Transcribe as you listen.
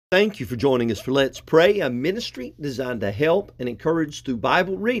Thank you for joining us for Let's Pray, a ministry designed to help and encourage through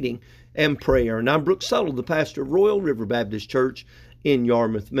Bible reading and prayer. And I'm Brooks Suttle, the pastor of Royal River Baptist Church in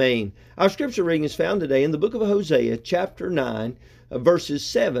Yarmouth, Maine. Our scripture reading is found today in the book of Hosea, chapter 9, verses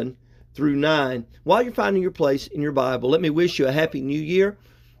 7 through 9. While you're finding your place in your Bible, let me wish you a happy new year,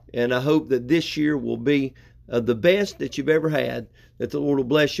 and I hope that this year will be the best that you've ever had, that the Lord will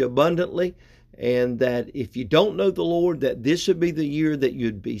bless you abundantly, and that if you don't know the Lord, that this would be the year that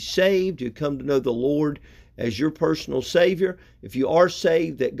you'd be saved. You'd come to know the Lord as your personal Savior. If you are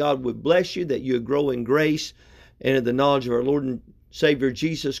saved, that God would bless you, that you would grow in grace and in the knowledge of our Lord and Savior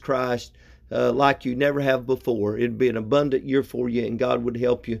Jesus Christ like you never have before. It'd be an abundant year for you, and God would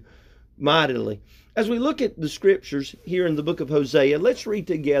help you mightily. As we look at the scriptures here in the book of Hosea, let's read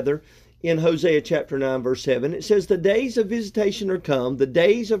together in Hosea chapter 9, verse 7. It says, "The days of visitation are come, the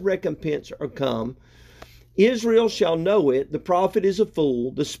days of recompense are come. Israel shall know it, the prophet is a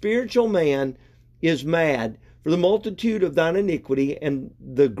fool, the spiritual man is mad, for the multitude of thine iniquity and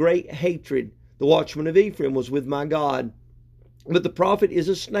the great hatred. The watchman of Ephraim was with my God. But the prophet is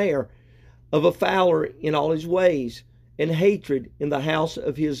a snare of a fowler in all his ways, and hatred in the house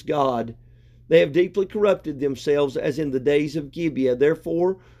of his God. They have deeply corrupted themselves as in the days of Gibeah.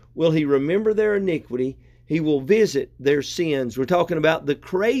 Therefore will he remember their iniquity, he will visit their sins." We're talking about the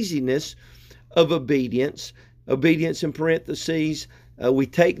craziness of obedience. Obedience in parentheses. We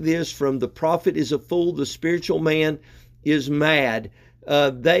take this from the prophet is a fool, the spiritual man is mad.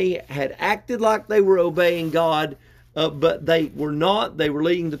 They had acted like they were obeying God, but they were not. They were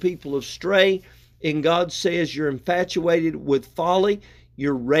leading the people astray. And God says, you're infatuated with folly.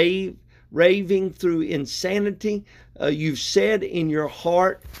 You're raving through insanity. You've said in your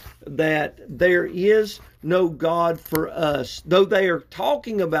heart that there is no God for us. Though they are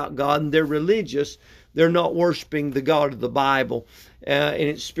talking about God and they're religious, they're not worshiping the God of the Bible, and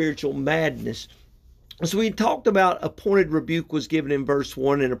it's spiritual madness. So we talked about appointed rebuke was given in verse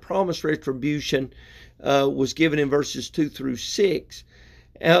 1, and a promised retribution was given in verses 2 through 6.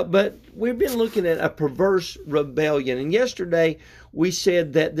 But we've been looking at a perverse rebellion. And yesterday we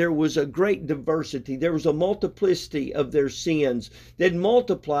said that there was a great diversity. There was a multiplicity of their sins. They'd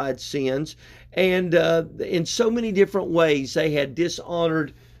multiplied sins. And in so many different ways, they had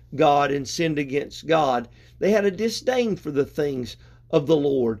dishonored God and sinned against God. They had a disdain for the things of the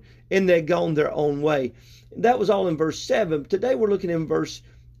Lord, and they'd gone their own way. That was all in verse 7. Today we're looking in verse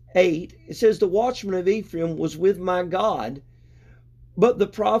 8. It says, "The watchman of Ephraim was with my God, but the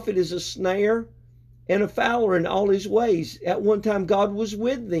prophet is a snare and a fowler in all his ways." At one time, God was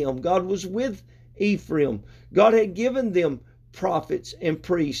with them. God was with Ephraim. God had given them prophets and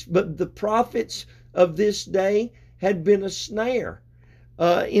priests, but the prophets of this day had been a snare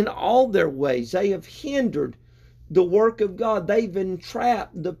in all their ways. They have hindered the work of God. They've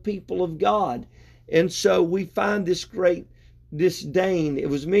entrapped the people of God. And so we find this great disdain. It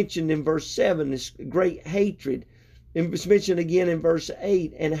was mentioned in verse 7, this great hatred. It was mentioned again in verse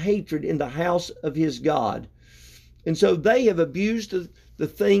 8, and hatred in the house of his God. And so they have abused the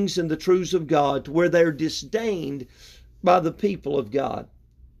things and the truths of God to where they're disdained by the people of God.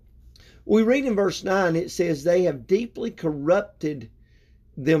 We read in verse 9, it says, they have deeply corrupted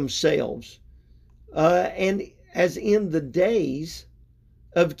themselves, and as in the days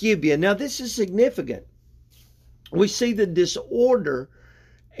of Gibeah. Now this is significant. We see the disorder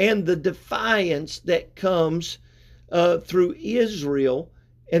and the defiance that comes through Israel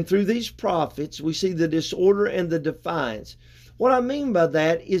and through these prophets. We see the disorder and the defiance. What I mean by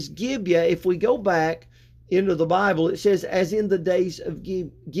that is Gibeah, if we go back into the Bible, it says, as in the days of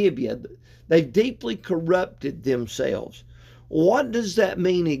Gibeah, they've deeply corrupted themselves. What does that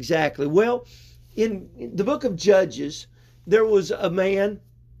mean exactly? Well, in the book of Judges, there was a man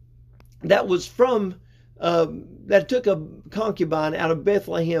that was that took a concubine out of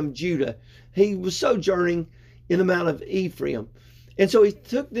Bethlehem, Judah. He was sojourning in the Mount of Ephraim. And so he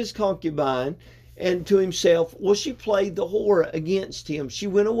took this concubine and to himself, well, she played the whore against him. She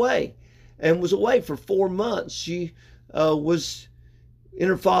went away and was away for 4 months. She was in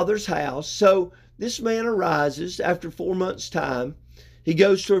her father's house. So this man arises after 4 months' time. He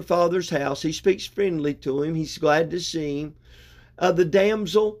goes to her father's house. He speaks friendly to him. He's glad to see him. The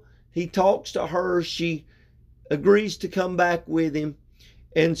damsel, he talks to her. She agrees to come back with him.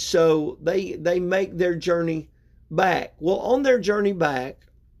 And so they make their journey back. Well, on their journey back,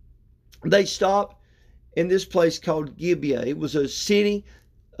 they stop in this place called Gibeah. It was a city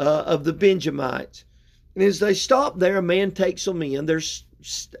of the Benjamites. And as they stop there, a man takes them in. They're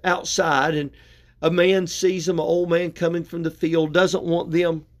outside, and a man sees them, an old man coming from the field, doesn't want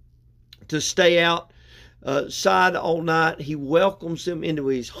them to stay out side all night. He welcomes them into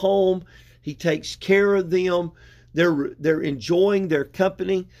his home. He takes care of them. They're enjoying their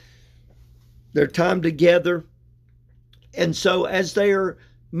company, their time together. And so as they are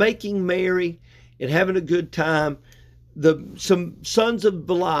making merry and having a good time, some sons of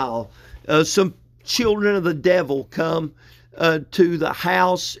Belial, some children of the devil come to the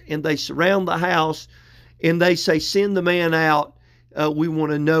house, and they surround the house, and they say, send the man out. We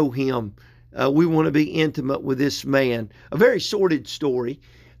want to know him. We want to be intimate with this man. A very sordid story.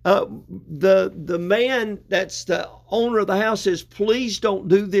 The man that's the owner of the house says, please don't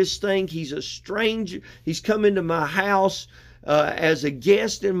do this thing. He's a stranger. He's come into my house as a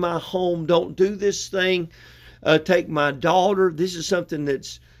guest in my home. Don't do this thing. Take my daughter. This is something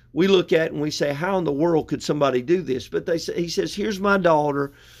that's we look at and we say, how in the world could somebody do this? But he says, here's my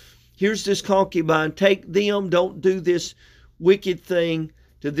daughter. Here's this concubine. Take them. Don't do this wicked thing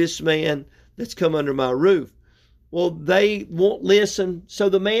to this man that's come under my roof. Well, they won't listen. So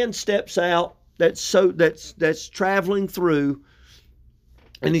the man steps out that's traveling through,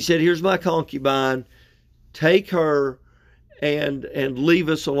 and he said, here's my concubine. Take her and leave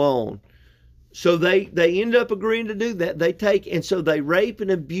us alone. So they end up agreeing to do that. And so they rape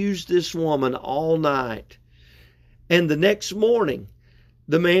and abuse this woman all night. And the next morning,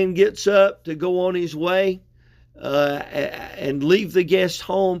 the man gets up to go on his way and leave the guest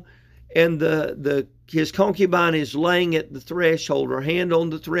home, and his concubine is laying at the threshold, her hand on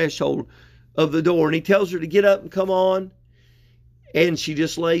the threshold of the door, and he tells her to get up and come on, and she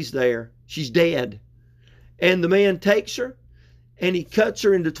just lays there. She's dead. And the man takes her, and he cuts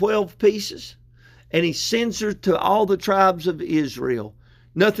her into 12 pieces, and he sends her to all the tribes of Israel.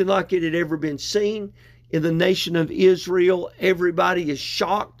 Nothing like it had ever been seen in the nation of Israel. Everybody is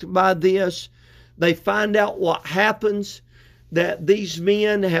shocked by this. They find out what happens, that these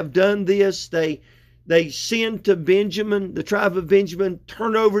men have done this. They send to Benjamin, the tribe of Benjamin,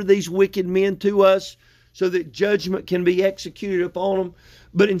 turn over these wicked men to us so that judgment can be executed upon them.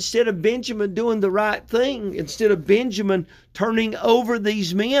 But instead of Benjamin doing the right thing, instead of Benjamin turning over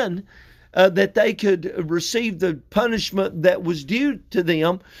these men that they could receive the punishment that was due to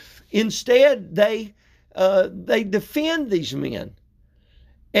them, instead they defend these men.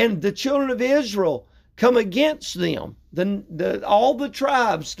 And the children of Israel come against them. All the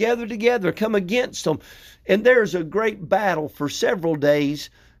tribes gather together, come against them. And there's a great battle for several days.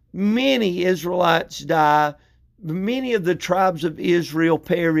 Many Israelites die. Many of the tribes of Israel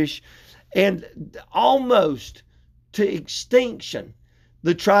perish. And almost to extinction,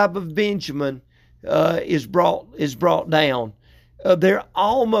 the tribe of Benjamin is brought down. They're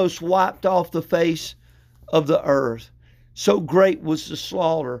almost wiped off the face of the earth. So great was the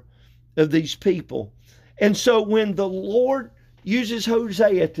slaughter of these people. And so when the Lord uses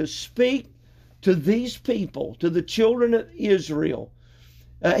Hosea to speak to these people, to the children of Israel,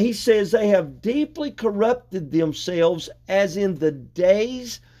 he says they have deeply corrupted themselves as in the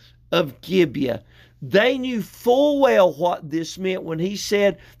days of Gibeah. They knew full well what this meant when he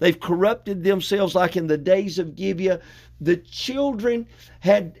said they've corrupted themselves like in the days of Gibeah. The children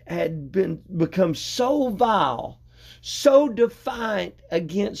had become so vile, so defiant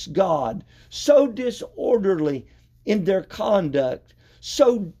against God, so disorderly in their conduct,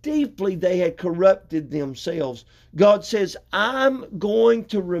 so deeply they had corrupted themselves. God says, I'm going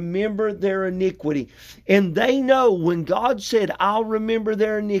to remember their iniquity. And they know when God said, I'll remember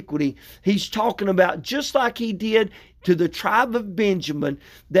their iniquity, he's talking about just like he did to the tribe of Benjamin,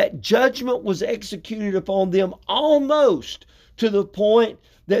 that judgment was executed upon them almost to the point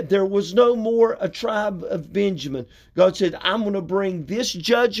that there was no more a tribe of Benjamin. God said, I'm going to bring this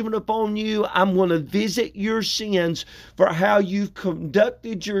judgment upon you. I'm going to visit your sins for how you've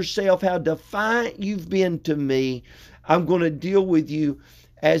conducted yourself, how defiant you've been to me. I'm going to deal with you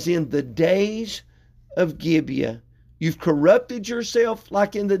as in the days of Gibeah. You've corrupted yourself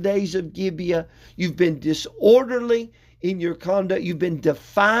like in the days of Gibeah. You've been disorderly in your conduct. You've been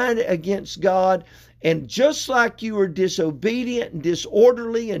defiant against God. And just like you were disobedient and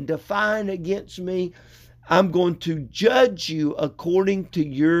disorderly and defiant against me, I'm going to judge you according to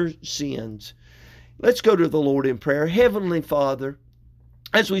your sins. Let's go to the Lord in prayer. Heavenly Father,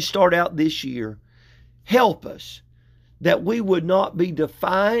 as we start out this year, help us that we would not be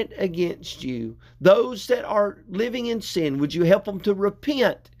defiant against you. Those that are living in sin, would you help them to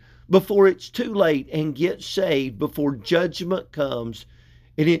repent before it's too late and get saved before judgment comes?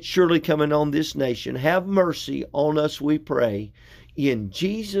 And it's surely coming on this nation. Have mercy on us, we pray. In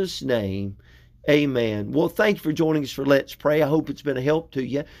Jesus' name, Amen. Well, thank you for joining us for Let's Pray. I hope it's been a help to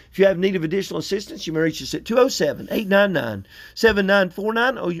you. If you have need of additional assistance, you may reach us at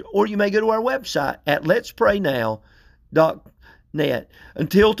 207-899-7949, or you may go to our website at letspraynow.net.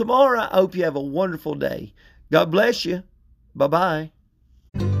 Until tomorrow, I hope you have a wonderful day. God bless you. Bye-bye.